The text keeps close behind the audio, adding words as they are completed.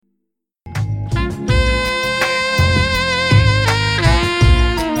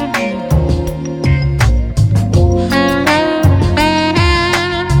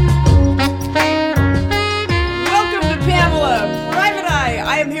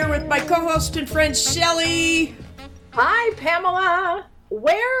here with my co-host and friend, Shelley. Hi, Pamela.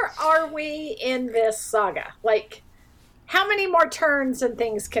 Where are we in this saga? Like, how many more turns and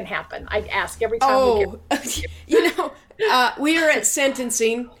things can happen? I ask every time we are at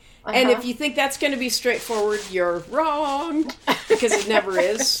sentencing. And if you think that's going to be straightforward, you're wrong, because it never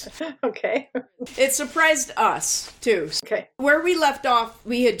is. Okay. It surprised us, too. Okay. Where we left off,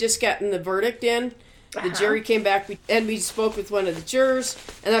 we had just gotten the verdict in. The jury came back, and we spoke with one of the jurors,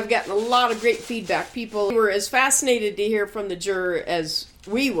 and I've gotten a lot of great feedback. People were as fascinated to hear from the juror as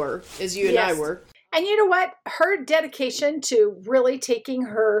we were, as you and I were. And you know what? Her dedication to really taking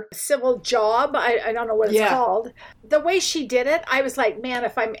her civil job, I don't know what it's called, the way she did it, I was like, man,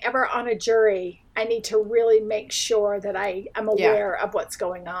 if I'm ever on a jury, I need to really make sure that I am aware of what's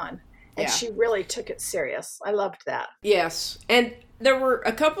going on. And she really took it serious. I loved that. Yes. And there were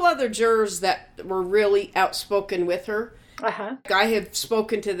a couple other jurors that were really outspoken with her. I have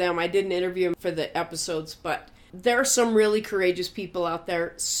spoken to them. I didn't interview them for the episodes, but there are some really courageous people out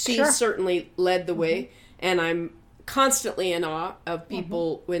there. She certainly led the way, and I'm constantly in awe of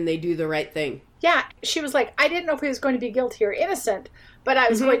people when they do the right thing. Yeah, she was like, I didn't know if he was going to be guilty or innocent, but I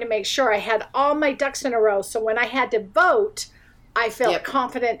was going to make sure I had all my ducks in a row, so when I had to vote, I felt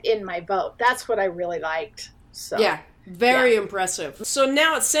confident in my vote. That's what I really liked. So very impressive. So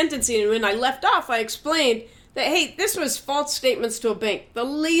now it's sentencing, and when I left off, I explained that, hey, this was false statements to a bank, the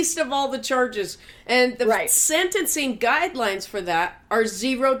least of all the charges. And the sentencing guidelines for that are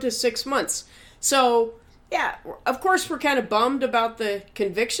 0 to 6 months. So, yeah, of course, we're kind of bummed about the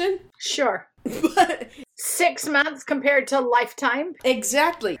conviction. Sure. But 6 months compared to lifetime?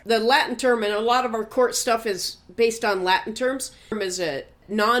 Exactly. The Latin term, and a lot of our court stuff is based on Latin terms, is a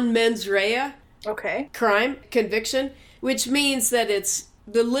non mens rea crime, conviction, which means that it's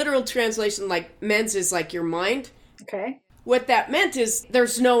the literal translation, like mens is like your mind. Okay. What that meant is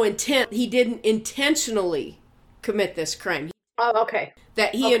there's no intent. He didn't intentionally commit this crime. Oh, okay.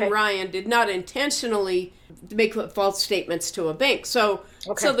 That he and Ryan did not intentionally make false statements to a bank. So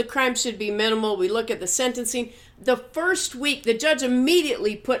the crime should be minimal. We look at the sentencing. The first week, the judge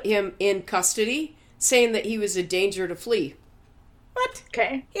immediately put him in custody, saying that he was a danger to flee. What?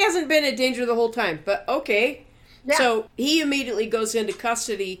 Okay. He hasn't been a danger the whole time, but okay. Yeah. So he immediately goes into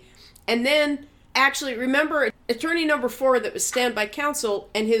custody. And then, actually, remember, attorney number 4 that was standby counsel,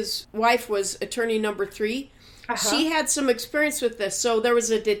 and his wife was attorney number 3. She had some experience with this. So there was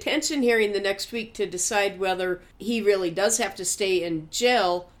a detention hearing the next week to decide whether he really does have to stay in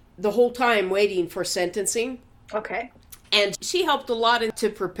jail the whole time waiting for sentencing. Okay. And she helped a lot to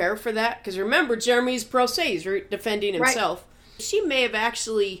prepare for that. Because remember, Jeremy's pro se. He's defending himself. Right. She may have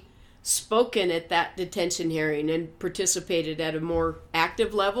actually spoken at that detention hearing and participated at a more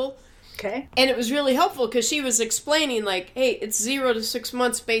active level. Okay. And it was really helpful because she was explaining, like, hey, it's 0 to 6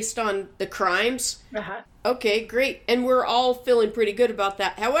 months based on the crimes. Okay, great. And we're all feeling pretty good about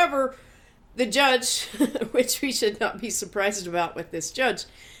that. However, the judge, which we should not be surprised about with this judge,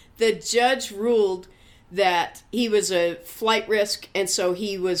 the judge ruled that he was a flight risk, and so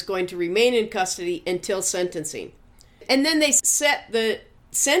he was going to remain in custody until sentencing. And then they set the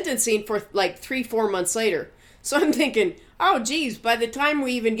sentencing for like 3-4 months later. So I'm thinking, oh geez, by the time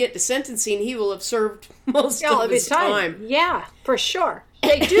we even get to sentencing, he will have served most of his time. Yeah, for sure.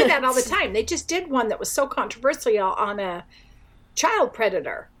 They do that all the time. They just did one that was so controversial on a child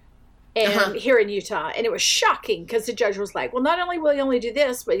predator and here in Utah. And it was shocking because the judge was like, well, not only will he only do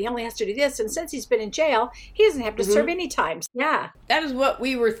this, but he only has to do this. And since he's been in jail, he doesn't have to serve any time. Yeah. That is what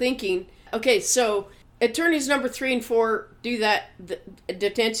we were thinking. Okay, so attorneys number 3 and 4 do that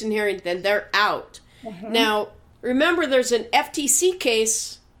detention hearing, then they're out. Now, remember, there's an FTC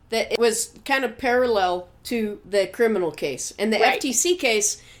case that was kind of parallel to the criminal case. And the FTC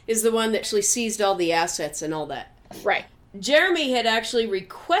case is the one that actually seized all the assets and all that. Right. Jeremy had actually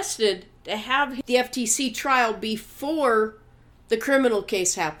requested to have the FTC trial before the criminal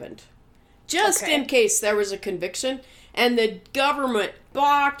case happened. Just in case there was a conviction. And the government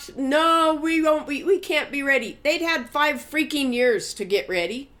balked. No, we won't. We can't be ready. They'd had 5 freaking years to get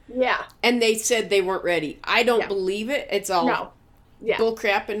ready. Yeah. And they said they weren't ready. I don't believe it. It's all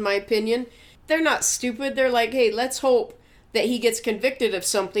bullcrap, in my opinion. They're not stupid. They're like, hey, let's hope that he gets convicted of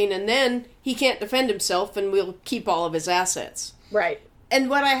something and then he can't defend himself and we'll keep all of his assets. Right. And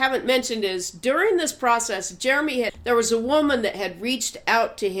what I haven't mentioned is, during this process, there was a woman that had reached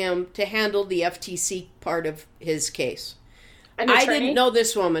out to him to handle the FTC part of his case. An attorney? I didn't know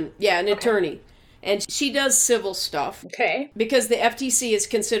this woman. Yeah, an attorney. And she does civil stuff. Okay. Because the FTC is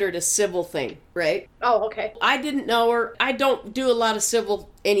considered a civil thing, right? Oh, okay. I didn't know her. I don't do a lot of civil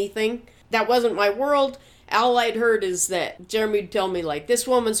anything. That wasn't my world. All I'd heard is that Jeremy would tell me, like, this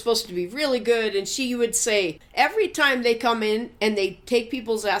woman's supposed to be really good, and she would say, every time they come in and they take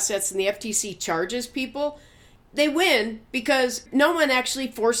people's assets and the FTC charges people, they win because no one actually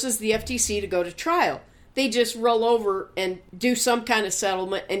forces the FTC to go to trial. They just roll over and do some kind of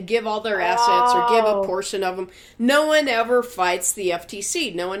settlement and give all their assets or give a portion of them. No one ever fights the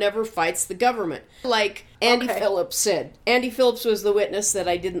FTC. No one ever fights the government. Like Andy Phillips said. Andy Phillips was the witness that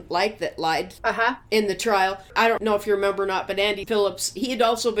I didn't like that lied in the trial. I don't know if you remember or not, but Andy Phillips, he had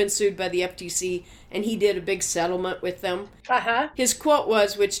also been sued by the FTC, and he did a big settlement with them. His quote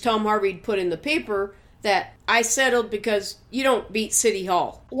was, which Tom Harvey put in the paper, that I settled because you don't beat City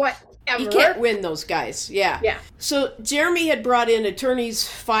Hall. What? You can't win those guys. Yeah. So Jeremy had brought in attorneys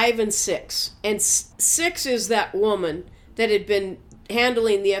 5 and 6. And 6 is that woman that had been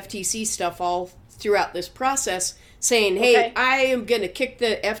handling the FTC stuff all throughout this process, saying, hey, I am going to kick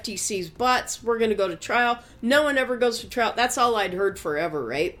the FTC's butts. We're going to go to trial. No one ever goes to trial. That's all I'd heard forever,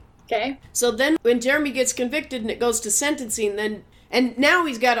 right? Okay. So then when Jeremy gets convicted and it goes to sentencing, and now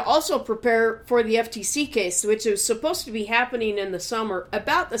he's got to also prepare for the FTC case, which was supposed to be happening in the summer,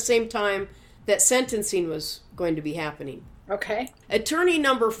 about the same time that sentencing was going to be happening. Okay. Attorney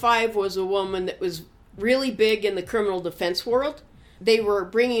number 5 was a woman that was really big in the criminal defense world. They were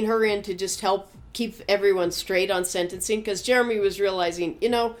bringing her in to just help keep everyone straight on sentencing, because Jeremy was realizing,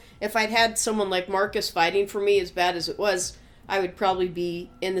 if I'd had someone like Marcus fighting for me as bad as it was, I would probably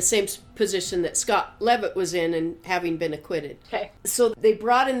be in the same position that Scott Levitt was in and having been acquitted. Okay. So they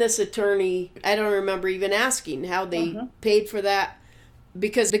brought in this attorney. I don't remember even asking how they paid for that,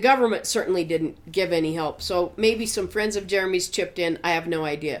 because the government certainly didn't give any help. So maybe some friends of Jeremy's chipped in. I have no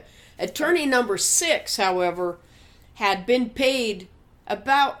idea. Attorney number 6, however, had been paid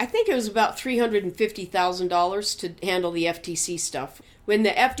about $350,000 to handle the FTC stuff. When the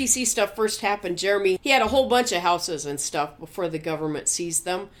FTC stuff first happened, Jeremy, he had a whole bunch of houses and stuff before the government seized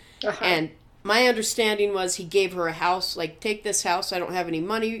them. And my understanding was he gave her a house, like, take this house, I don't have any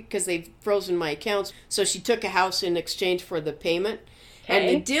money because they've frozen my accounts. So she took a house in exchange for the payment. And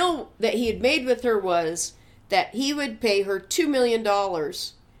the deal that he had made with her was that he would pay her $2 million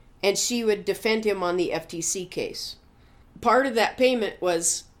and she would defend him on the FTC case. Part of that payment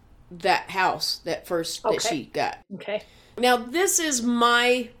was that house that she got. Okay. Now, this is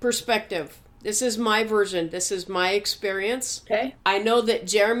my perspective. This is my version. This is my experience. Okay. I know that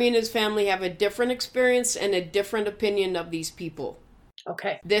Jeremy and his family have a different experience and a different opinion of these people.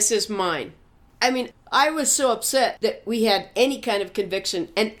 Okay. This is mine. I mean, I was so upset that we had any kind of conviction.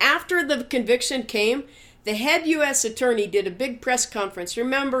 And after the conviction came, the head U.S. attorney did a big press conference.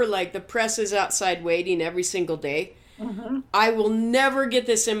 Remember, like, the press is outside waiting every single day? I will never get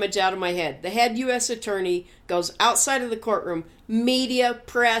this image out of my head. The head U.S. attorney goes outside of the courtroom, media,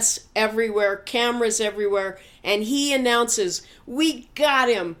 press everywhere, cameras everywhere, and he announces, we got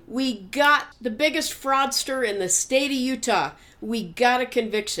him. We got the biggest fraudster in the state of Utah. We got a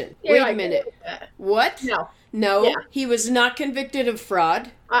conviction. Wait a minute. What? No. Yeah. He was not convicted of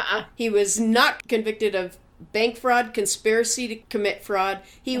fraud. He was not convicted of bank fraud, conspiracy to commit fraud.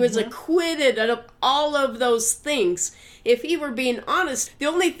 He was acquitted of all of those things. If he were being honest, the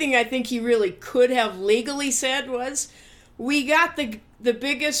only thing I think he really could have legally said was, we got the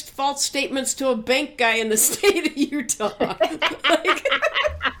biggest false statements to a bank guy in the state of Utah.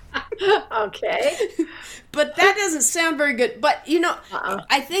 Okay. But that doesn't sound very good. But,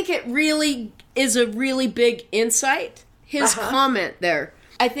 I think it really is a really big insight, his comment there.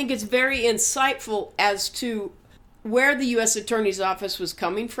 I think it's very insightful as to where the U.S. Attorney's Office was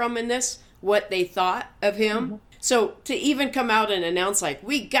coming from in this, what they thought of him. So to even come out and announce, like,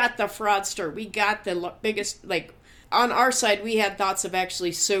 we got the fraudster, we got the biggest, like, on our side, we had thoughts of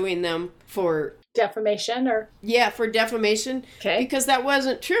actually suing them for defamation or? Yeah, for defamation. Okay. Because that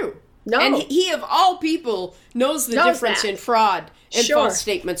wasn't true. No. And he of all people, knows the difference in fraud and false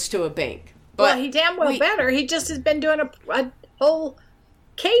statements to a bank. But well, he damn well better. He just has been doing a whole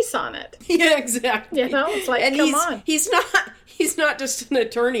case on it. Yeah, exactly. It's like, and come on. He's not just an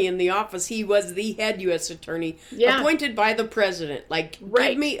attorney in the office. He was the head U.S. attorney appointed by the president. Like,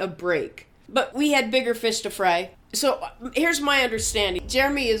 give me a break. But we had bigger fish to fry. So here's my understanding.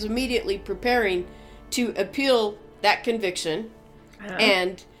 Jeremy is immediately preparing to appeal that conviction.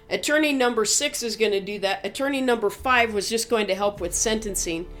 And attorney number 6 is going to do that. Attorney number 5 was just going to help with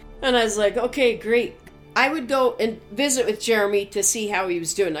sentencing. And I was like, okay, great. I would go and visit with Jeremy to see how he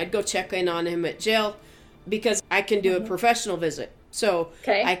was doing. I'd go check in on him at jail because I can do a professional visit. So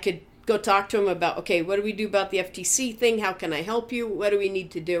I could go talk to him about, okay, what do we do about the FTC thing? How can I help you? What do we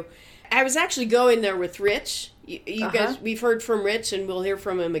need to do? I was actually going there with Rich. You guys, we've heard from Rich and we'll hear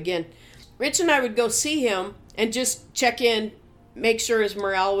from him again. Rich and I would go see him and just check in, make sure his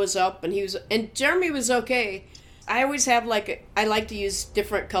morale was up, and Jeremy was okay. I always have I like to use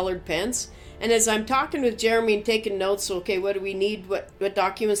different colored pens. And as I'm talking with Jeremy and taking notes, okay, what do we need? What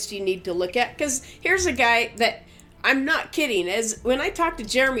documents do you need to look at? Because here's a guy that, I'm not kidding. When I talked to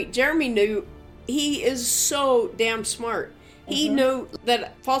Jeremy knew, he is so damn smart. He knew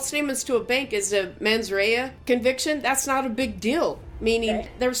that false statements to a bank is a mens rea conviction. That's not a big deal, meaning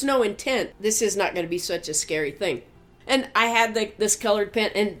there's no intent. This is not going to be such a scary thing. And I had this colored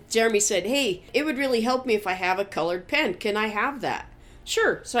pen, and Jeremy said, hey, it would really help me if I have a colored pen. Can I have that?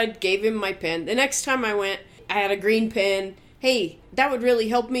 Sure. So I gave him my pen. The next time I went, I had a green pen. Hey, that would really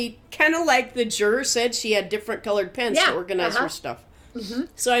help me. Kind of like the juror said, she had different colored pens to organize her stuff.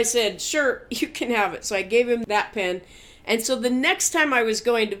 So I said, sure, you can have it. So I gave him that pen. And so the next time I was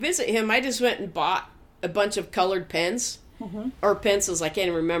going to visit him, I just went and bought a bunch of colored pens or pencils. I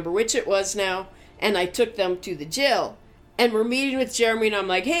can't remember which it was now. And I took them to the jail. And we're meeting with Jeremy, and I'm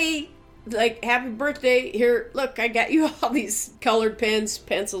like, hey, happy birthday. Here, look, I got you all these colored pens,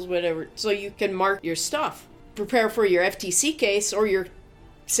 pencils, whatever, so you can mark your stuff. Prepare for your FTC case or your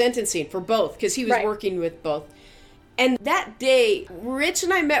sentencing, for both, because he was working with both. And that day, Rich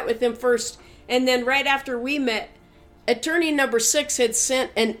and I met with him first, and then right after we met, attorney number 6 had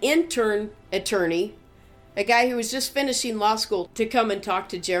sent an intern attorney, a guy who was just finishing law school, to come and talk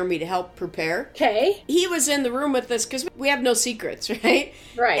to Jeremy to help prepare. Okay. He was in the room with us because we have no secrets, right?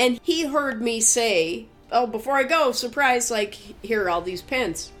 Right. And he heard me say, oh, before I go, surprise, here are all these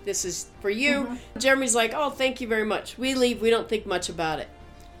pens. This is for you. Jeremy's like, oh, thank you very much. We leave. We don't think much about it.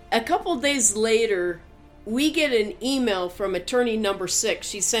 A couple days later, we get an email from attorney number 6.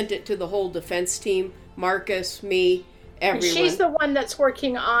 She sent it to the whole defense team, Marcus, me, everyone. And she's the one that's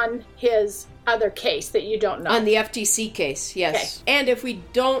working on his other case that you don't know. On the FTC case, yes. Okay. And if we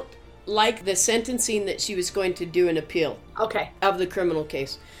don't like the sentencing, that she was going to do an appeal of the criminal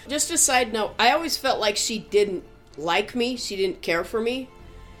case. Just a side note, I always felt like she didn't like me. She didn't care for me.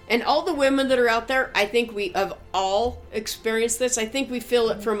 And all the women that are out there, I think we have all experienced this. I think we feel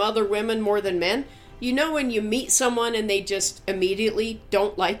it from other women more than men. You know when you meet someone and they just immediately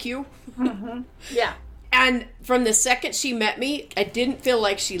don't like you? Yeah. And from the second she met me, I didn't feel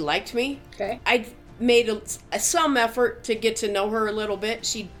like she liked me. Okay. I made some effort to get to know her a little bit.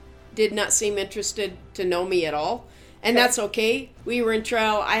 She did not seem interested to know me at all. And that's okay. We were in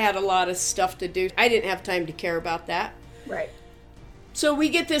trial. I had a lot of stuff to do. I didn't have time to care about that. Right. So we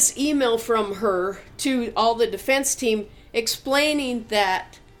get this email from her to all the defense team explaining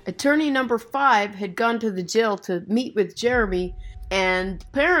that attorney number 5 had gone to the jail to meet with Jeremy and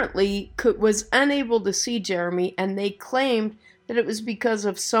apparently was unable to see Jeremy, and they claimed that it was because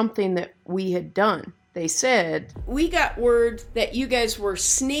of something that we had done. They said, we got word that you guys were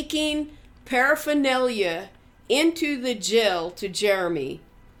sneaking paraphernalia into the jail to Jeremy,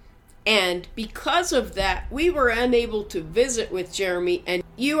 and because of that, we were unable to visit with Jeremy, and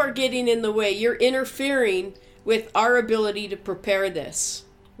you are getting in the way. You're interfering with our ability to prepare this.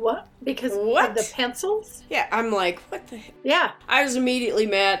 What? Because of the pencils? Yeah, I'm like, what the heck? Yeah. I was immediately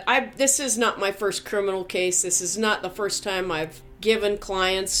mad. This is not my first criminal case. This is not the first time I've given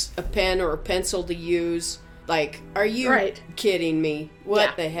clients a pen or a pencil to use. Like, are you kidding me?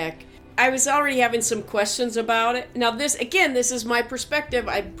 What the heck? I was already having some questions about it. Now, this is my perspective.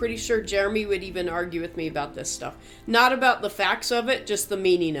 I'm pretty sure Jeremy would even argue with me about this stuff. Not about the facts of it, just the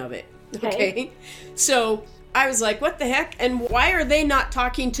meaning of it. Okay? So I was like, what the heck? And why are they not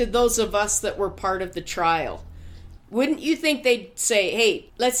talking to those of us that were part of the trial? Wouldn't you think they'd say, hey,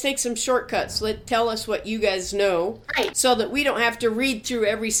 let's take some shortcuts. Tell us what you guys know. Right. So that we don't have to read through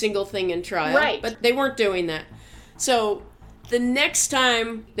every single thing in trial. Right. But they weren't doing that. So the next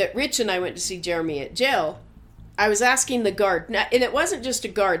time that Rich and I went to see Jeremy at jail, I was asking the guard. Now, and it wasn't just a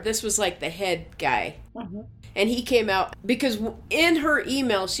guard. This was like the head guy. And he came out because in her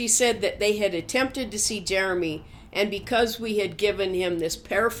email, she said that they had attempted to see Jeremy, and because we had given him this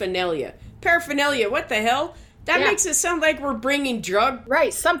paraphernalia. Paraphernalia, what the hell? That makes it sound like we're bringing drug.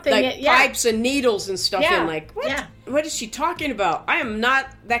 Right, something. Like pipes and needles and stuff in. Like, what? Yeah. What is she talking about? I am not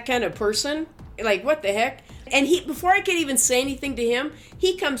that kind of person. Like, what the heck? And before I could even say anything to him,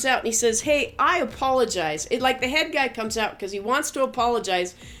 he comes out and he says, hey, I apologize. Like the head guy comes out because he wants to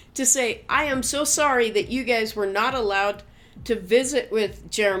apologize, to say, I am so sorry that you guys were not allowed to visit with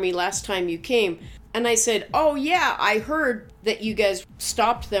Jeremy last time you came. And I said, oh yeah, I heard that you guys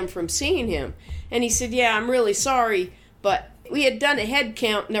stopped them from seeing him. And he said, yeah, I'm really sorry, but we had done a head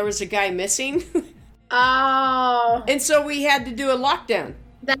count and there was a guy missing. Oh. And so we had to do a lockdown.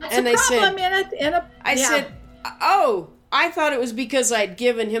 That's and a problem I said, oh, I thought it was because I'd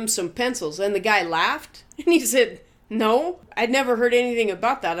given him some pencils. And the guy laughed. And he said, no, I'd never heard anything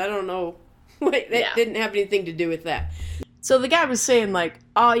about that. I don't know. That didn't have anything to do with that. So the guy was saying like,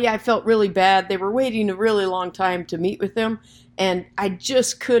 oh yeah, I felt really bad. They were waiting a really long time to meet with him. And I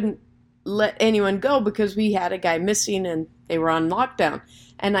just couldn't let anyone go because we had a guy missing and they were on lockdown.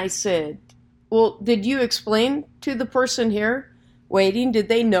 And I said, well, did you explain to the person here waiting, did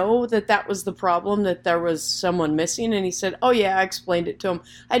they know that that was the problem, that there was someone missing? And he said, oh yeah, I explained it to him.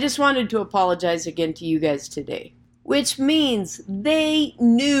 I just wanted to apologize again to you guys today. Which means they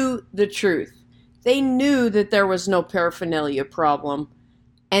knew the truth. They knew that there was no paraphernalia problem.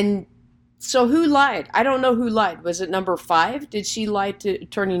 And so who lied? I don't know who lied. Was it number 5? Did she lie to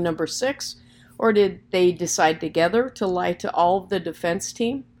attorney number 6? Or did they decide together to lie to all of the defense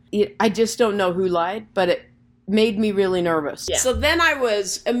team? I just don't know who lied, but it made me really nervous. Yeah. So then I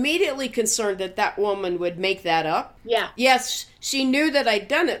was immediately concerned that that woman would make that up. Yeah. Yes, she knew that I'd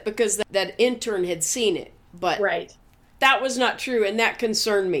done it because that intern had seen it. But that was not true, and that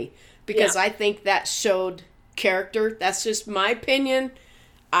concerned me because I think that showed character. That's just my opinion.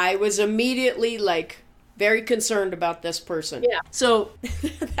 I was immediately, very concerned about this person. Yeah. So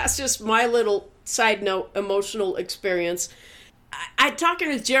that's just my little side note, emotional experience. I talking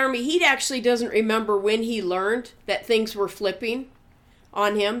with Jeremy, he actually doesn't remember when he learned that things were flipping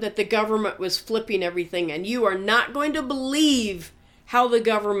on him, that the government was flipping everything. And you are not going to believe how the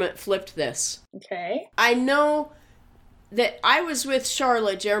government flipped this. Okay. I know that I was with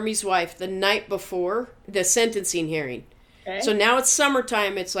Charla, Jeremy's wife, the night before the sentencing hearing. Okay. So now it's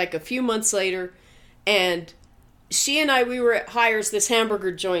summertime. It's like a few months later. And she and I, we were at Hires, this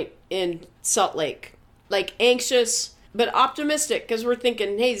hamburger joint in Salt Lake. Anxious, but optimistic, because we're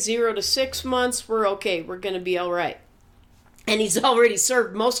thinking, hey, 0 to 6 months, we're okay. We're going to be all right. And he's already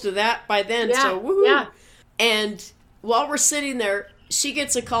served most of that by then, so woohoo. Yeah. And while we're sitting there, she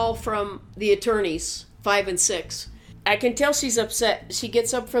gets a call from the attorneys, 5 and 6. I can tell she's upset. She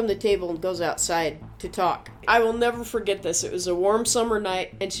gets up from the table and goes outside to talk. I will never forget this. It was a warm summer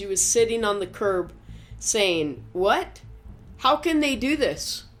night, and she was sitting on the curb saying, what? How can they do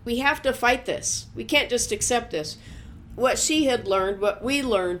this? We have to fight this. We can't just accept this. What she had learned, what we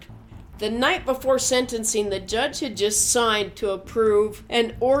learned, the night before sentencing, the judge had just signed to approve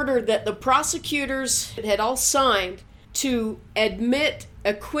an order that the prosecutors had all signed to admit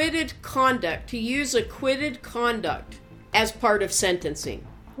acquitted conduct, to use acquitted conduct as part of sentencing.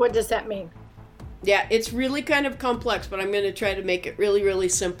 What does that mean? Yeah, it's really kind of complex, but I'm going to try to make it really, really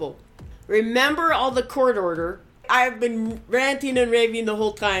simple. Remember all the court order. I've been ranting and raving the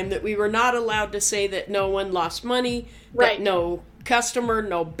whole time that we were not allowed to say that no one lost money, that no customer,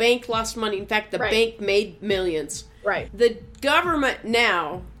 no bank lost money. In fact, the bank made millions. Right. The government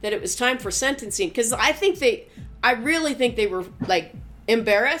now, that it was time for sentencing, because I really think they were,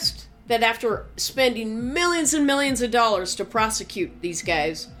 embarrassed that after spending millions and millions of dollars to prosecute these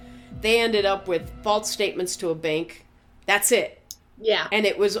guys, they ended up with false statements to a bank. That's it. Yeah. And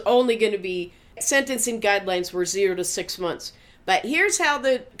it was only going to be, sentencing guidelines were 0 to 6 months. But here's how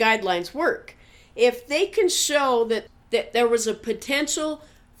the guidelines work. If they can show that there was a potential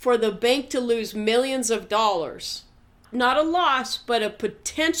for the bank to lose millions of dollars, not a loss, but a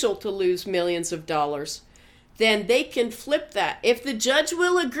potential to lose millions of dollars, then they can flip that. If the judge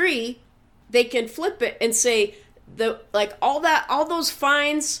will agree, they can flip it and say all those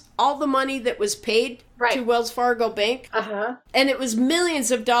fines, all the money that was paid to Wells Fargo Bank, and it was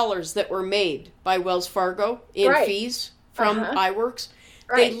millions of dollars that were made by Wells Fargo in fees from iWorks.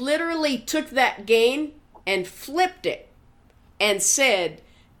 They literally took that gain and flipped it and said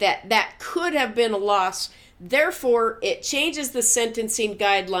that could have been a loss. Therefore, it changes the sentencing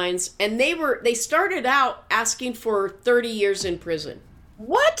guidelines, and they started out asking for 30 years in prison.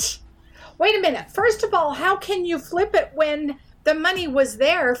 What? Wait a minute. First of all, how can you flip it when the money was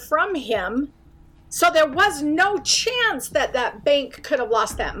there from him? So there was no chance that that bank could have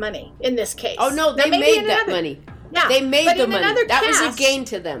lost that money in this case. Oh, no, they made that money. Yeah, they made the money. That was a gain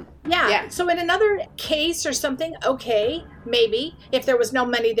to them. Yeah. So in another case or something, okay, maybe, if there was no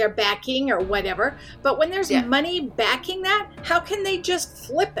money there backing or whatever. But when there's money backing that, how can they just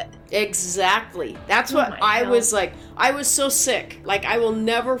flip it? Exactly. That's what I was like. I was so sick. I will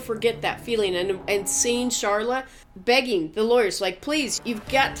never forget that feeling. And seeing Charla begging the lawyers, please, you've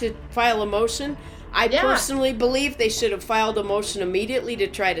got to file a motion. I personally believe they should have filed a motion immediately to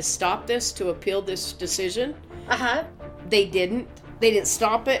try to stop this, to appeal this decision. They didn't. They didn't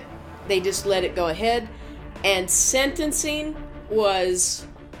stop it. They just let it go ahead. And sentencing was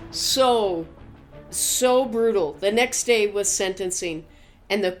so brutal. The next day was sentencing.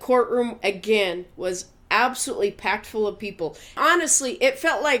 And the courtroom, again, was absolutely packed full of people. Honestly, it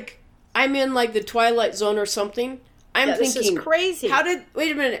felt like I'm in like the Twilight Zone or something. I'm thinking, this is crazy.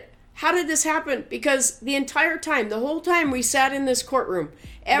 Wait a minute. How did this happen? Because the entire time, the whole time we sat in this courtroom,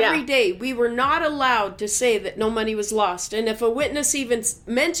 every day we were not allowed to say that no money was lost. And if a witness even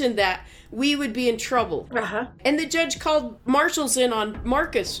mentioned that, we would be in trouble. And the judge called marshals in on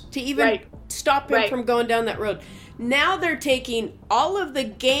Marcus to even stop him from going down that road. Now they're taking all of the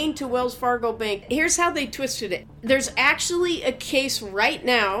gain to Wells Fargo Bank. Here's how they twisted it. There's actually a case right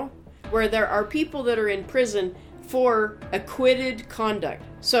now where there are people that are in prison for acquitted conduct.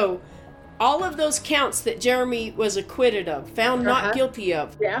 So all of those counts that Jeremy was acquitted of, found not guilty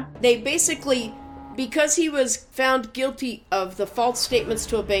of, they basically, because he was found guilty of the false statements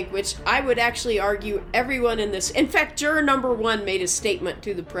to a bank, which I would actually argue everyone in this, in fact, juror number 1 made a statement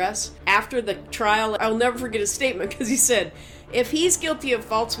to the press after the trial. I'll never forget his statement because he said, if he's guilty of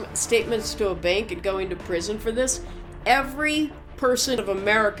false statements to a bank and going to prison for this, every person of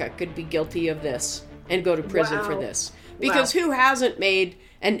America could be guilty of this and go to prison for this. Because who hasn't made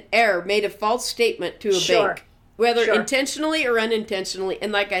an error, made a false statement to a bank? Whether intentionally or unintentionally.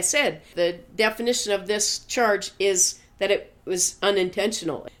 And like I said, the definition of this charge is that it was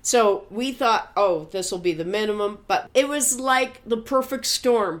unintentional. So we thought, oh, this will be the minimum. But it was like the perfect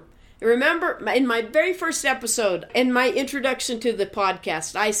storm. Remember, in my very first episode, in my introduction to the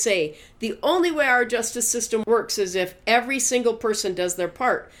podcast, I say, the only way our justice system works is if every single person does their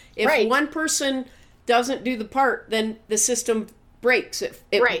part. If one person doesn't do the part, then the system breaks.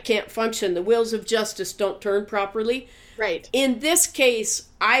 It can't function. The wheels of justice don't turn properly. In this case,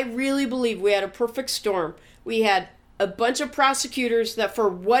 I really believe we had a perfect storm. We had a bunch of prosecutors that, for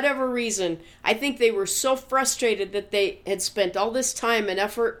whatever reason, I think they were so frustrated that they had spent all this time and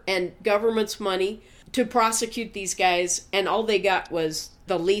effort and government's money to prosecute these guys, and all they got was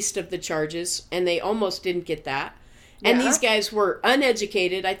the least of the charges, and they almost didn't get that. And these guys were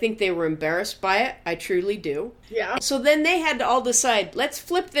uneducated. I think they were embarrassed by it. I truly do. So then they had to all decide, let's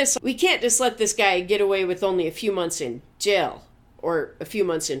flip this. We can't just let this guy get away with only a few months in jail or a few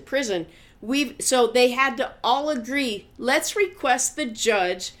months in prison. So they had to all agree, let's request the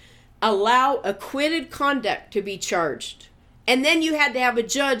judge allow acquitted conduct to be charged. And then you had to have a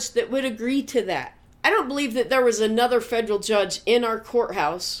judge that would agree to that. I don't believe that there was another federal judge in our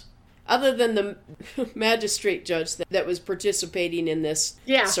courthouse other than the magistrate judge that was participating in this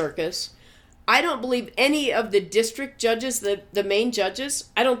circus. I don't believe any of the district judges, the main judges,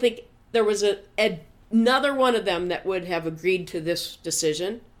 I don't think there was another one of them that would have agreed to this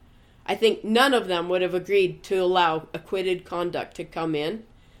decision. I think none of them would have agreed to allow acquitted conduct to come in.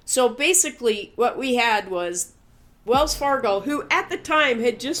 So basically what we had was Wells Fargo, who at the time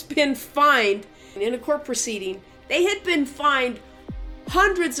had just been fined in a court proceeding. They had been fined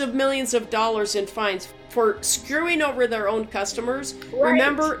hundreds of millions of dollars in fines for screwing over their own customers.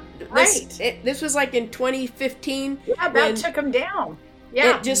 Remember, this was like in 2015. That took them down.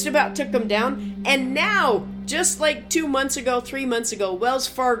 It just about took them down. And now, just like 2 months ago, 3 months ago, Wells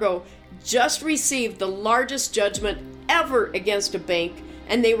Fargo just received the largest judgment ever against a bank,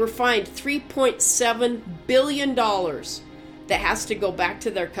 and they were fined $3.7 billion that has to go back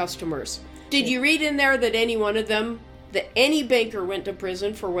to their customers. Did you read in there that any one of them, that any banker went to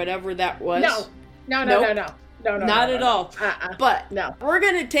prison for whatever that was? No. Not at all. But we're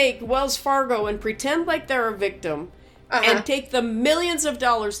going to take Wells Fargo and pretend like they're a victim and take the millions of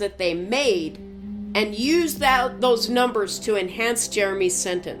dollars that they made and use those numbers to enhance Jeremy's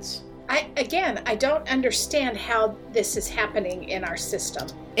sentence. I don't understand how this is happening in our system.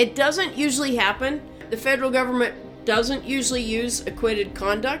 It doesn't usually happen. The federal government doesn't usually use acquitted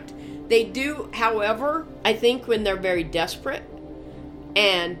conduct. They do, however, I think when they're very desperate.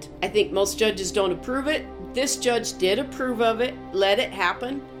 And I think most judges don't approve it. This judge did approve of it, let it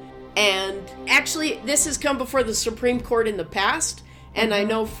happen. And actually, this has come before the Supreme Court in the past. And I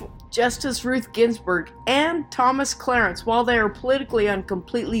know Justice Ruth Ginsburg and Thomas Clarence, while they are politically on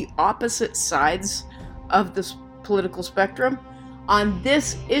completely opposite sides of this political spectrum, on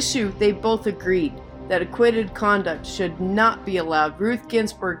this issue, they both agreed that acquitted conduct should not be allowed. Ruth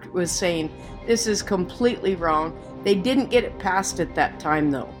Ginsburg was saying, this is completely wrong. They didn't get it passed at that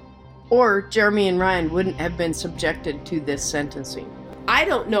time, though. Or Jeremy and Ryan wouldn't have been subjected to this sentencing. I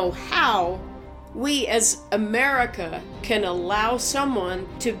don't know how we as America can allow someone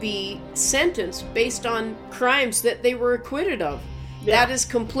to be sentenced based on crimes that they were acquitted of. That is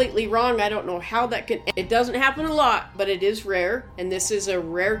completely wrong. I don't know how that can... It doesn't happen a lot, but it is rare, and this is a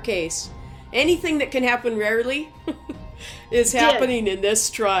rare case. Anything that can happen rarely is happening in this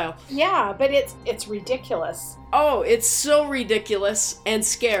trial. Yeah, but it's ridiculous. Oh, it's so ridiculous and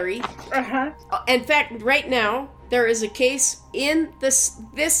scary. Uh-huh. In fact, right now, there is a case in this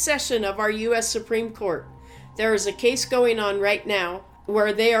session of our U.S. Supreme Court. There is a case going on right now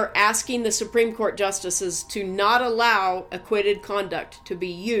where they are asking the Supreme Court justices to not allow acquitted conduct to be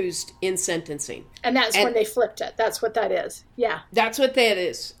used in sentencing. And that's when they flipped it. That's what that is. Yeah. That's what that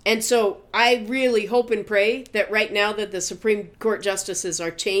is. And so I really hope and pray that right now that the Supreme Court justices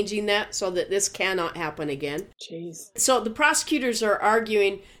are changing that so that this cannot happen again. Jeez. So the prosecutors are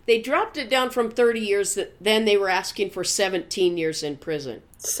arguing, they dropped it down from 30 years, then they were asking for 17 years in prison.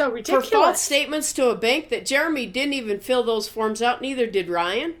 So ridiculous. For false statements to a bank that Jeremy didn't even fill those forms out, neither did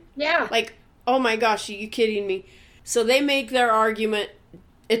Ryan. Yeah. Like, oh my gosh, are you kidding me? So they make their argument.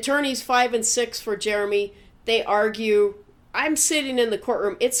 Attorneys 5 and 6 for Jeremy, they argue. I'm sitting in the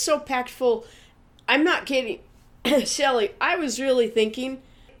courtroom. It's so packed full. I'm not kidding. Shelley, I was really thinking,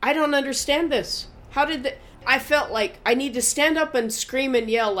 I don't understand this. How did I felt like I need to stand up and scream and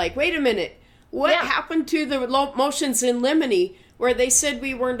yell like, wait a minute. What happened to the motions in limine where they said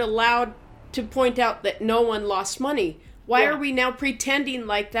we weren't allowed to point out that no one lost money? Why are we now pretending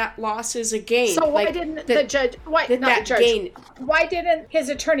like that loss is a gain? So why didn't the judge? Why not the judge? Gain, why didn't his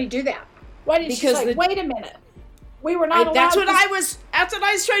attorney do that? Why did she say, wait a minute? We were not allowed. That's what I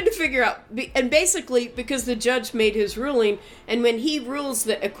was trying to figure out. And basically, because the judge made his ruling, and when he rules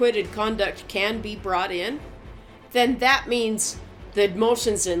that acquitted conduct can be brought in, then that means the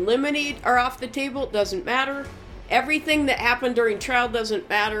motions in limine are off the table. It doesn't matter. Everything that happened during trial doesn't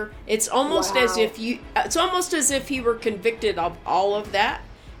matter. It's almost as if he were convicted of all of that.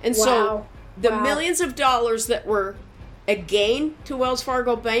 And so the millions of dollars that were a gain to Wells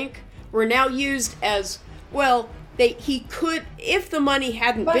Fargo Bank were now used as, well, he could, if the money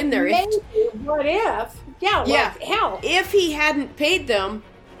hadn't been there. What if? Hell. If he hadn't paid them.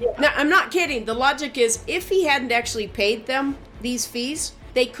 Yeah. Now, I'm not kidding. The logic is, if he hadn't actually paid them these fees,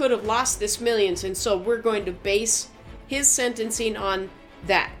 they could have lost this millions, and so we're going to base his sentencing on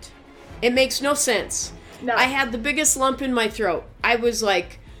that. It makes no sense. No. I had the biggest lump in my throat. I was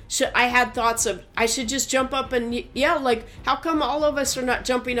like, I had thoughts of, I should just jump up and yell. Like, how come all of us are not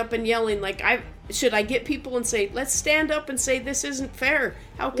jumping up and yelling? Like, should I get people and say, let's stand up and say, this isn't fair.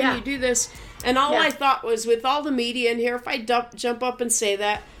 How can you do this? And all I thought was, with all the media in here, if I jump up and say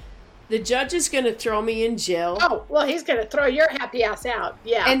that, the judge is going to throw me in jail. Oh, well, he's going to throw your happy ass out.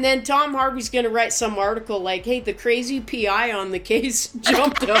 Yeah. And then Tom Harvey's going to write some article like, hey, the crazy PI on the case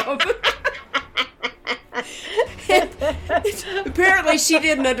jumped up. Apparently, she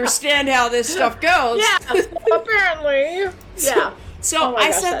didn't understand how this stuff goes. Yeah, apparently. Yeah. So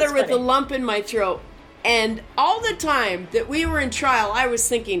I sat there with a lump in my throat. And all the time that we were in trial, I was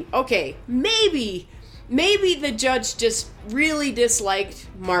thinking, okay, maybe the judge just really disliked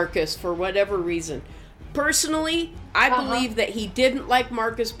Marcus for whatever reason. Personally, I believe that he didn't like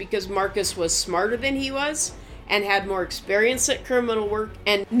Marcus because Marcus was smarter than he was and had more experience at criminal work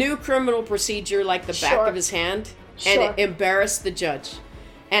and knew criminal procedure like the back of his hand, and it embarrassed the judge.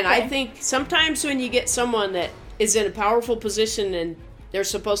 And I think sometimes when you get someone that is in a powerful position and they're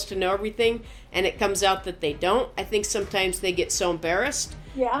supposed to know everything and it comes out that they don't, I think sometimes they get so embarrassed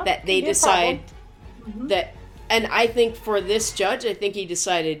that they decide that. And I think for this judge, I think he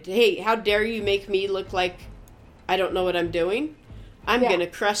decided, hey, how dare you make me look like I don't know what I'm doing? I'm going to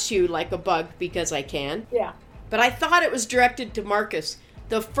crush you like a bug because I can. Yeah. But I thought it was directed to Marcus.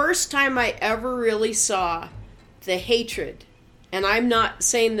 The first time I ever really saw the hatred, and I'm not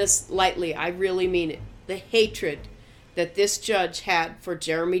saying this lightly, I really mean it, the hatred that this judge had for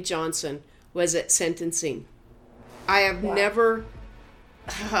Jeremy Johnson was at sentencing. I have never,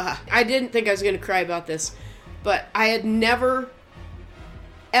 I didn't think I was going to cry about this, but I had never,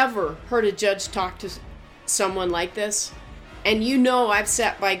 ever heard a judge talk to someone like this. And you know I've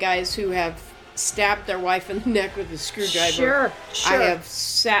sat by guys who have stabbed their wife in the neck with a screwdriver. Sure. I have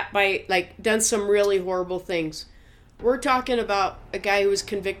sat by, done some really horrible things. We're talking about a guy who was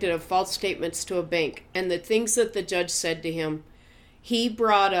convicted of false statements to a bank. And the things that the judge said to him, he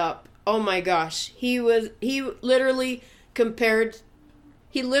brought up, oh my gosh, he literally compared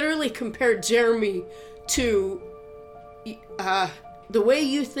Jeremy to the way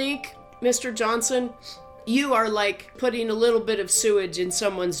you think, Mr. Johnson, you are like putting a little bit of sewage in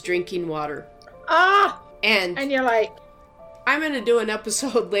someone's drinking water. And you're like, I'm going to do an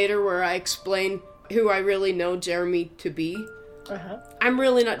episode later where I explain who I really know Jeremy to be. I'm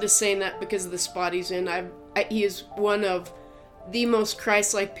really not just saying that because of the spot he's in. He is one of the most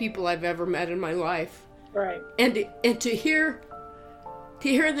Christ-like people I've ever met in my life. Right. And to hear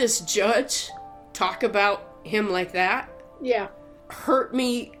this judge talk about him like that, Yeah. hurt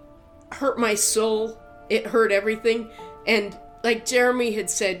me, hurt my soul. It hurt everything. And like Jeremy had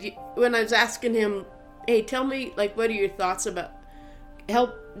said, when I was asking him, hey, tell me, like, what are your thoughts about,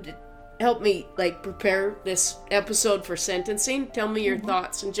 help me, like, prepare this episode for sentencing. Tell me your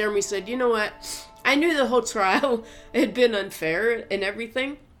thoughts. And Jeremy said, you know what? I knew the whole trial had been unfair and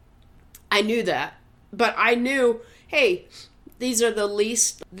everything. I knew that. But I knew, hey, these are the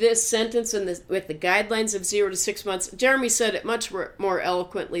least, this sentence and with the guidelines of 0 to 6 months. Jeremy said it much more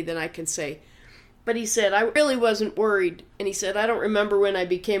eloquently than I can say. But he said, I really wasn't worried. And he said, I don't remember when I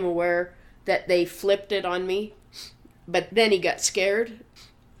became aware that they flipped it on me. But then he got scared.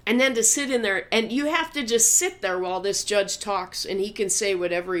 And then to sit in there, and you have to just sit there while this judge talks, and he can say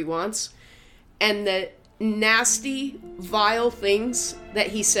whatever he wants. And the nasty, vile things that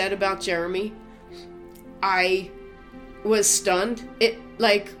he said about Jeremy, I was stunned. To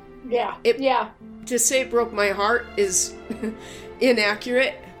say it broke my heart is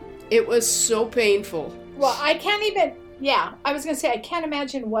inaccurate. It was so painful. Well, I can't even, I was going to say, I can't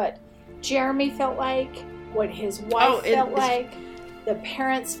imagine what Jeremy felt like, what his wife felt like, the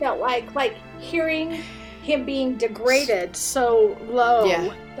parents felt like hearing him being degraded so low.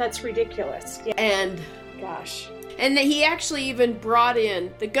 Yeah. That's ridiculous. Yeah. And gosh. And he actually even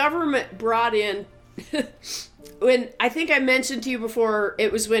the government brought in, when, I think I mentioned to you before,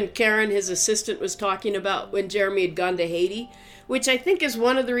 it was when Karen, his assistant, was talking about when Jeremy had gone to Haiti, which I think is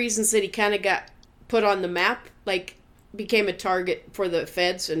one of the reasons that he kind of got put on the map, like became a target for the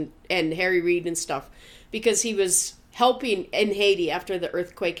feds and Harry Reid and stuff, because he was helping in Haiti after the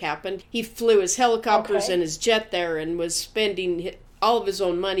earthquake happened. He flew his helicopters and his jet there and was spending all of his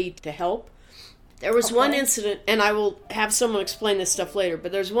own money to help. There was one incident, and I will have someone explain this stuff later,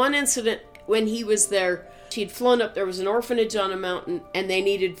 but there's one incident when he was there. He'd flown up, there was an orphanage on a mountain, and they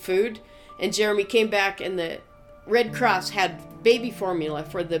needed food, and Jeremy came back, and the Red Cross had baby formula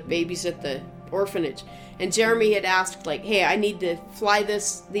for the babies at the orphanage. And Jeremy had asked, like, hey, I need to fly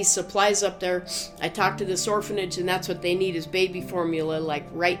these supplies up there. I talked to this orphanage, and that's what they need is baby formula, like,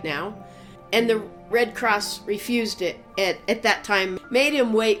 right now. And the Red Cross refused it at that time. Made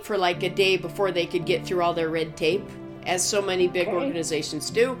him wait for, like, a day before they could get through all their red tape, as so many big organizations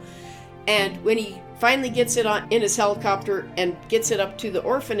do. And when he finally gets it in his helicopter and gets it up to the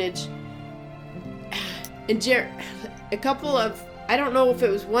orphanage, and a couple of, I don't know if it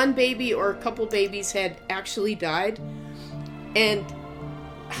was one baby or a couple babies had actually died, and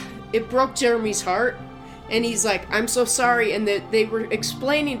it broke Jeremy's heart, and he's like, I'm so sorry, and they were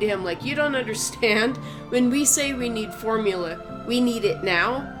explaining to him, like, you don't understand, when we say we need formula, we need it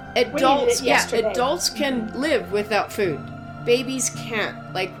now. Adults, adults can live without food. Babies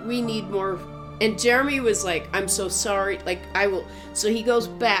can't. Like, we need more. And Jeremy was like, I'm so sorry, like, I will. So he goes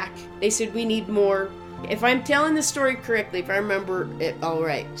back. They said, we need more. If I'm telling the story correctly, if I remember it all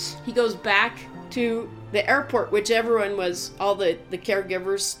right, he goes back to the airport, which everyone was, all the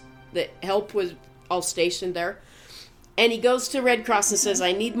caregivers, the help was all stationed there. And he goes to Red Cross and says,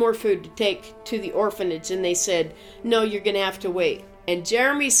 I need more food to take to the orphanage. And they said, no, you're going to have to wait. And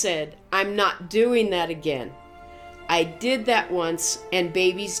Jeremy said, I'm not doing that again. I did that once and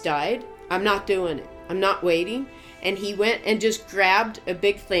babies died. I'm not doing it. I'm not waiting. And he went and just grabbed a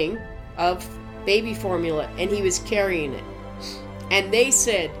big thing of baby formula, and he was carrying it. And they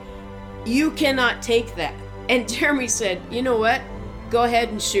said, you cannot take that. And Jeremy said, you know what? Go ahead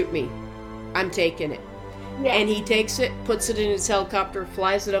and shoot me. I'm taking it. Yeah. And he takes it, puts it in his helicopter,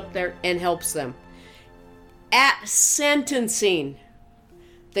 flies it up there, and helps them. At sentencing,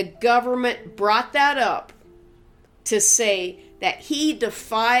 the government brought that up to say that he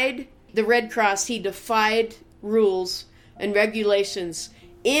defied the Red Cross, he defied rules and regulations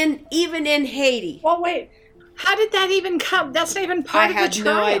even in Haiti. Well, wait. How did that even come? That's not even part of the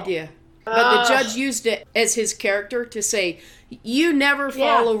trial. I had no idea. But the judge used it as his character to say, you never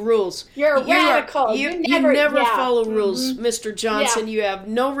follow rules. You're radical. You never follow rules, Mr. Johnson. Yeah. You have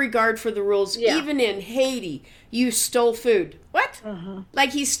no regard for the rules. Yeah. Even in Haiti, you stole food. What?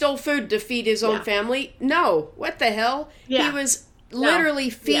 Like he stole food to feed his own family? No. What the hell? Yeah. He was literally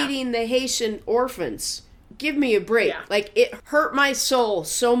feeding the Haitian orphans. Give me a break. Yeah. Like, it hurt my soul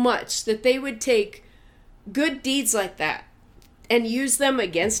so much that they would take good deeds like that and use them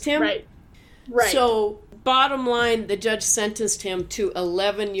against him. Right. So, bottom line, the judge sentenced him to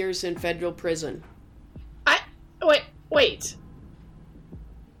 11 years in federal prison. Wait.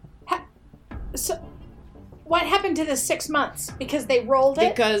 So, what happened to the 6 months? Because they rolled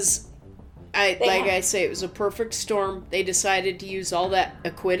it? Because, I say, it was a perfect storm. They decided to use all that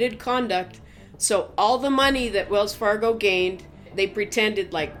acquitted conduct. So all the money that Wells Fargo gained, they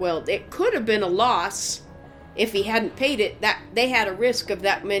pretended like, well, it could have been a loss, if he hadn't paid it, that they had a risk of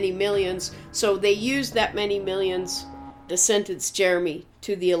that many millions. So they used that many millions to sentence Jeremy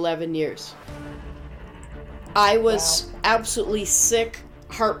to the 11 years. I was absolutely sick,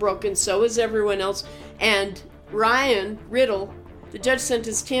 heartbroken. So was everyone else. And Ryan Riddle, the judge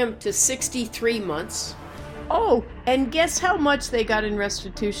sentenced him to 63 months. Oh, and guess how much they got in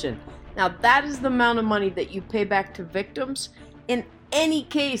restitution? Now, that is the amount of money that you pay back to victims. In any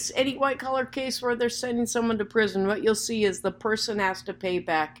case, any white-collar case where they're sending someone to prison, what you'll see is the person has to pay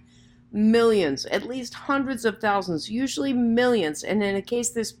back millions, at least hundreds of thousands, usually millions. And in a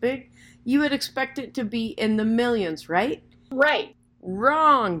case this big, you would expect it to be in the millions, right? Right.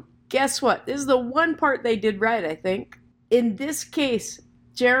 Wrong. Guess what? This is the one part they did right, I think. In this case,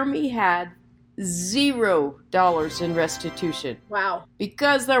 Jeremy had $0 in restitution. Wow.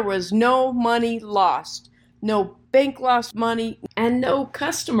 Because there was no money lost. No bank lost money and no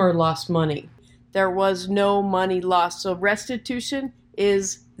customer lost money. There was no money lost. So restitution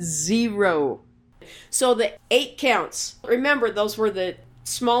is 0. So the 8 counts. Remember, those were the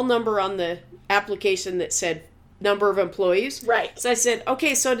small number on the application that said number of employees. Right. So I said,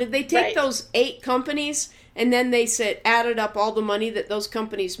 okay, so did they take those 8 companies and then they said added up all the money that those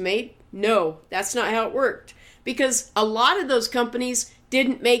companies made? No, that's not how it worked. Because a lot of those companies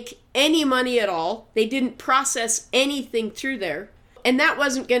didn't make any money at all. They didn't process anything through there. And that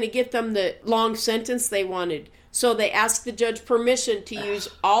wasn't going to get them the long sentence they wanted. So they asked the judge permission to use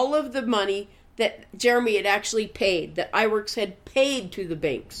all of the money that Jeremy had actually paid, that iWorks had paid to the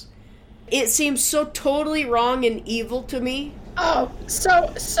banks. It seems so totally wrong and evil to me. Oh,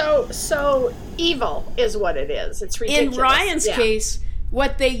 so evil is what it is. It's ridiculous. In Ryan's case,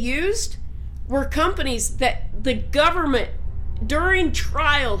 what they used were companies that the government during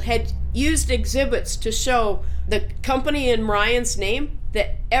trial had used exhibits to show the company in Ryan's name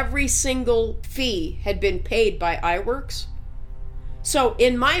that every single fee had been paid by iWorks. So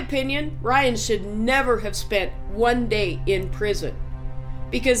in my opinion, Ryan should never have spent one day in prison.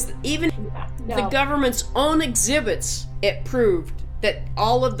 Because even the government's own exhibits, it proved that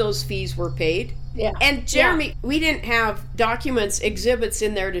all of those fees were paid. Yeah. And Jeremy, we didn't have documents, exhibits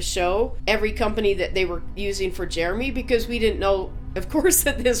in there to show every company that they were using for Jeremy because we didn't know, of course,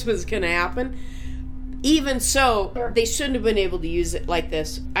 that this was going to happen. Even so, they shouldn't have been able to use it like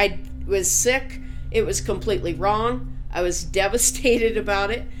this. I was sick. It was completely wrong. I was devastated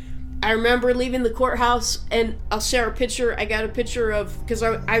about it. I remember leaving the courthouse, and I'll share a picture. I got a picture of, because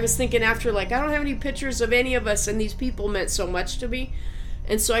I was thinking after, like, I don't have any pictures of any of us, and these people meant so much to me.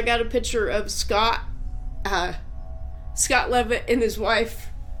 And so I got a picture of Scott Levitt and his wife,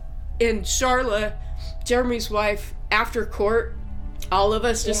 and Charla, Jeremy's wife, after court. All of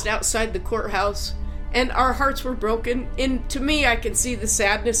us just outside the courthouse. And our hearts were broken. And to me, I can see the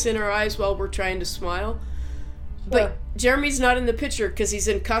sadness in our eyes while we're trying to smile. But Jeremy's not in the picture because he's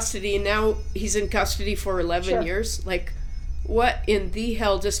in custody, and now he's in custody for 11 years. Like, what in the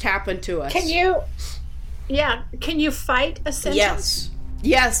hell just happened to us? Can you fight a sentence?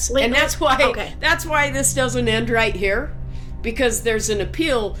 Yes. And that's why this doesn't end right here. Because there's an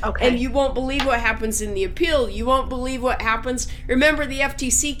appeal, and you won't believe what happens in the appeal. You won't believe what happens. Remember the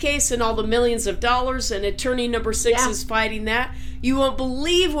FTC case and all the millions of dollars, and attorney number 6 is fighting that? You won't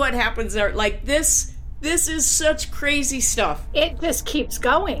believe what happens there. Like, this is such crazy stuff. It just keeps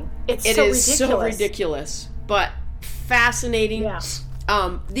going. It is so ridiculous, but fascinating. Yeah.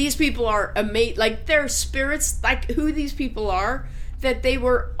 These people are amazing. Like, their spirits, like who these people are, that they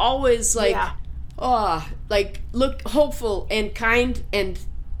were always like... Yeah. Look hopeful and kind, and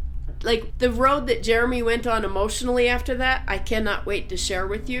like the road that Jeremy went on emotionally after that, I cannot wait to share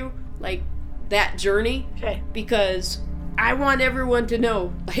with you, like that journey. Okay. Because I want everyone to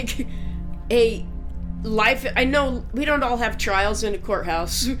know, like, a life. I know we don't all have trials in a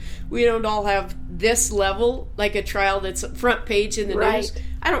courthouse. We don't all have this level, like a trial that's front page in the news.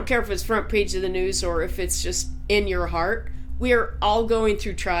 I don't care if it's front page of the news or if it's just in your heart. We are all going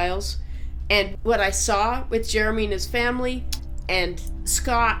through trials. And what I saw with Jeremy and his family, and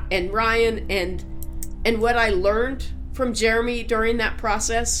Scott and Ryan, and what I learned from Jeremy during that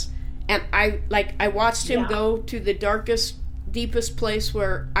process, and I watched him go to the darkest, deepest place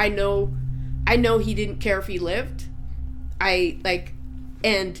where I know he didn't care if he lived.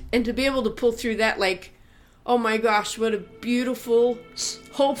 And to be able to pull through that, like, oh my gosh, what a beautiful,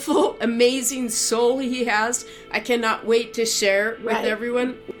 hopeful, amazing soul he has. I cannot wait to share with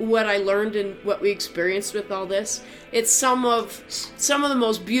everyone what I learned and what we experienced with all this. It's some of the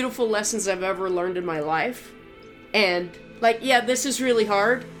most beautiful lessons I've ever learned in my life. And, this is really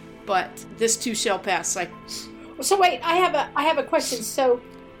hard, but this too shall pass. So wait, I have a question. So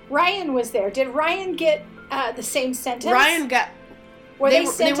Ryan was there. Did Ryan get the same sentence? Ryan got...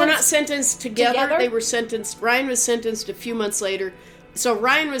 They were not sentenced together. They were sentenced... Ryan was sentenced a few months later. So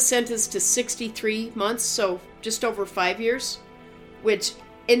Ryan was sentenced to 63 months, so just over 5 years, which,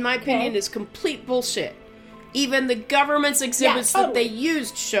 in my opinion, is complete bullshit. Even the government's exhibits that they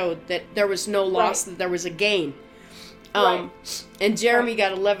used showed that there was no loss, that there was a gain. And Jeremy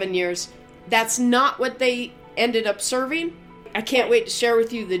got 11 years. That's not what they ended up serving. I can't wait to share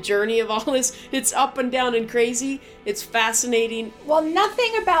with you the journey of all this. It's up and down and crazy. It's fascinating. Well,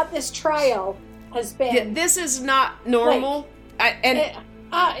 nothing about this trial has been... This is not normal. No.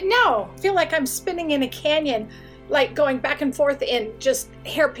 I feel like I'm spinning in a canyon, like going back and forth in just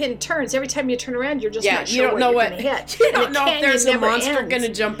hairpin turns. Every time you turn around, you're just not sure you don't know what hit. You don't know if there's a monster going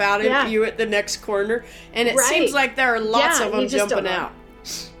to jump out at you at the next corner, and it seems like there are lots of them jumping out.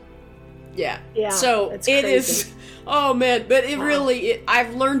 Yeah. So it is. Oh man, but it really.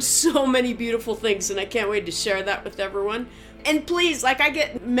 I've learned so many beautiful things, and I can't wait to share that with everyone. And please, I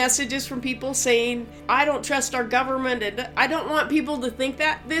get messages from people saying, I don't trust our government, and I don't want people to think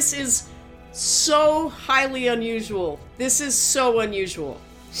that. This is so highly unusual. This is so unusual.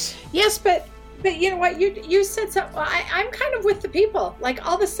 Yes, but you know what? You said something. I'm kind of with the people. Like,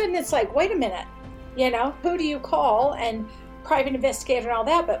 all of a sudden, it's like, wait a minute. Who do you call? And private investigator and all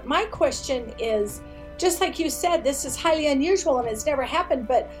that. But my question is, just like you said, this is highly unusual, and it's never happened,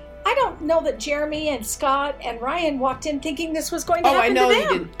 but I don't know that Jeremy and Scott and Ryan walked in thinking this was going to happen to them. They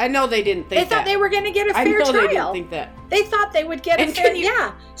didn't. I know they didn't think that. They thought they were going to get a fair trial. They didn't think that. They thought they would get a fair...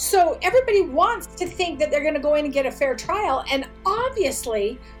 Yeah. So everybody wants to think that they're going to go in and get a fair trial. And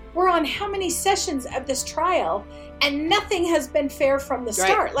obviously, we're on how many sessions of this trial, and nothing has been fair from the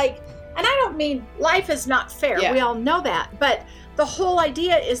start. And I don't mean life is not fair. Yeah. We all know that. But the whole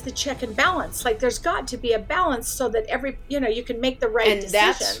idea is the check and balance. There's got to be a balance so that you can make the right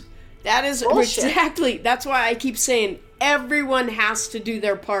decision. That is bullshit. Exactly. That's why I keep saying everyone has to do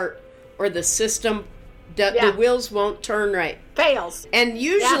their part, or the system, the wheels won't turn right. Fails. And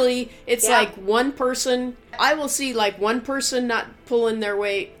usually it's like one person. I will see one person not pulling their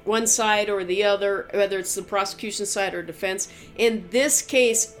weight, one side or the other, whether it's the prosecution side or defense. In this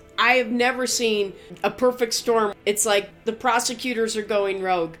case, I have never seen a perfect storm. It's like the prosecutors are going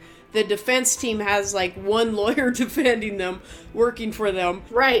rogue. The defense team has one lawyer defending them, working for them.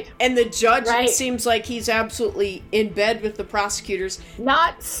 Right. And the judge seems like he's absolutely in bed with the prosecutors.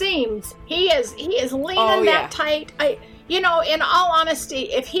 Not seems. He is leaning that tight. In all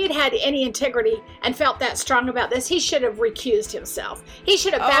honesty, if he'd had any integrity and felt that strong about this, he should have recused himself. He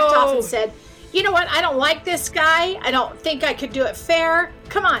should have backed off and said, you know what, I don't like this guy. I don't think I could do it fair.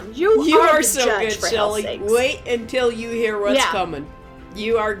 Come on, you are the so judge, good, Shelley. Wait until you hear what's coming.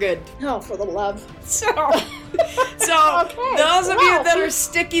 You are good. Oh, for the love. So those of you that are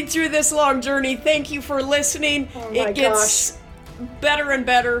sticking through this long journey, thank you for listening. It gets better and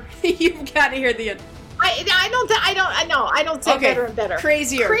better. You've got to hear the end. I don't say better and better.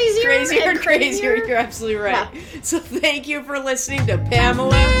 Crazier. You're absolutely right. Yeah. So thank you for listening to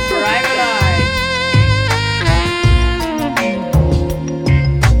Pamela Private Eye.